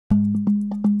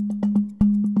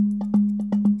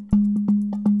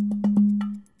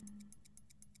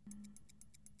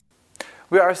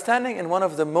We are standing in one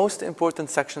of the most important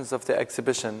sections of the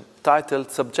exhibition,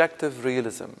 titled Subjective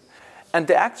Realism. And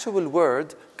the actual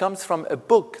word comes from a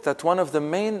book that one of the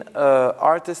main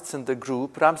artists in the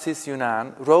group, Ramses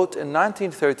Younane, wrote in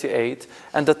 1938,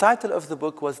 and the title of the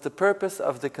book was The Purpose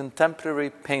of the Contemporary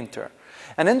Painter.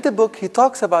 And in the book, he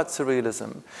talks about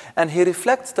surrealism, and he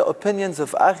reflects the opinions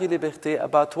of Henri Liberté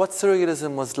about what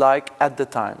surrealism was like at the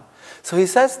time. So he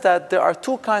says that there are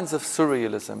two kinds of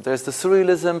surrealism. There's the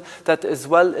surrealism that is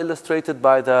well illustrated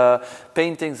by the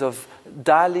paintings of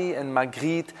Dalí and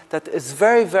Magrittes, that is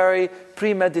very, very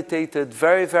premeditated,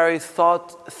 very, very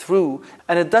thought through,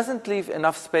 and it doesn't leave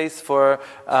enough space for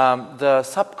the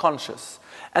subconscious.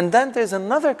 And then there's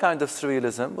another kind of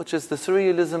surrealism, which is the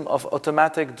surrealism of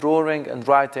automatic drawing and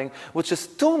writing, which is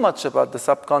too much about the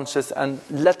subconscious and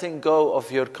letting go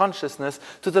of your consciousness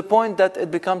to the point that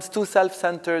it becomes too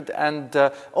self-centered and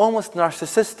almost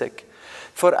narcissistic.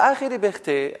 For Henri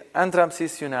Liberté and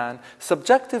Ramses Younane,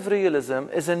 subjective realism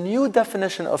is a new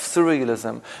definition of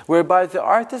surrealism, whereby the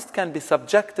artist can be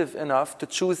subjective enough to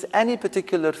choose any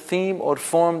particular theme or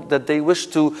form that they wish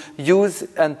to use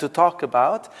and to talk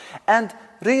about, and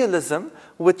realism,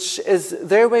 which is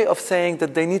their way of saying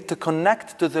that they need to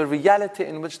connect to the reality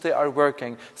in which they are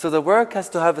working. So the work has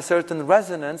to have a certain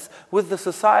resonance with the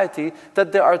society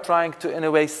that they are trying to, in a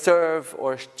way, serve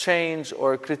or change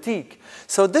or critique.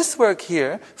 So this work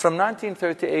here, from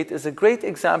 1938, is a great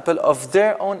example of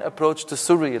their own approach to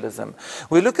surrealism.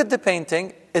 We look at the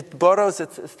painting. It borrows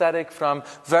its aesthetic from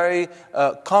very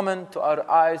common to our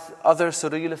eyes other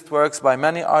surrealist works by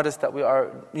many artists that we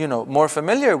are, more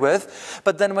familiar with.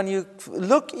 But then when you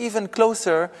look even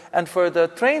closer, and for the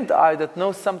trained eye that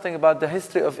knows something about the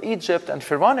history of Egypt and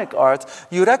pharaonic art,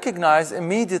 you recognize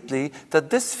immediately that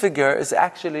this figure is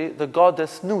actually the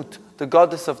goddess Nut, the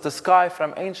goddess of the sky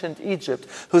from ancient Egypt,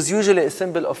 who's usually a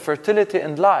symbol of fertility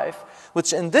and life,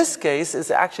 which in this case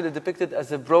is actually depicted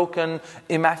as a broken,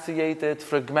 emaciated,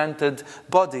 fragmented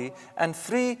body, and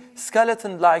three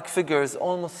skeleton-like figures,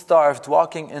 almost starved,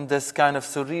 walking in this kind of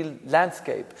surreal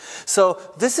landscape. So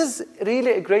this is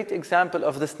really a great example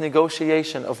of this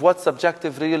negotiation of what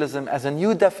subjective realism as a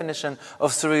new definition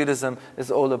of surrealism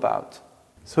is all about.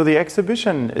 So the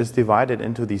exhibition is divided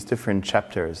into these different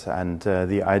chapters, and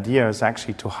the idea is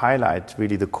actually to highlight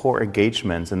really the core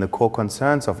engagements and the core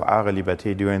concerns of Henri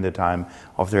Liberté during the time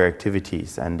of their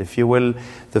activities. And if you will,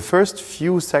 the first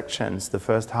few sections, the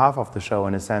first half of the show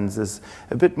in a sense, is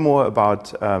a bit more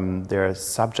about their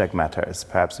subject matters,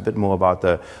 perhaps a bit more about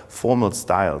the formal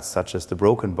styles, such as the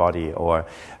broken body or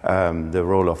the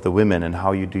role of the women and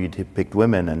how you do depict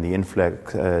women and the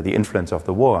influence of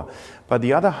the war. But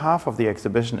the other half of the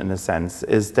exhibition, in a sense,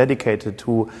 is dedicated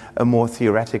to a more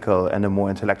theoretical and a more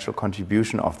intellectual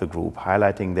contribution of the group,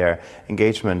 highlighting their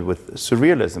engagement with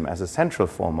surrealism as a central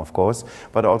form, of course,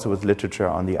 but also with literature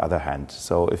on the other hand.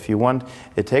 So if you want,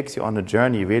 it takes you on a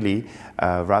journey, really,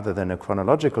 rather than a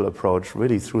chronological approach,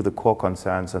 really through the core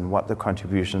concerns and what the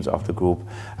contributions of the group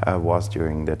was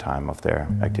during the time of their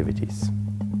activities.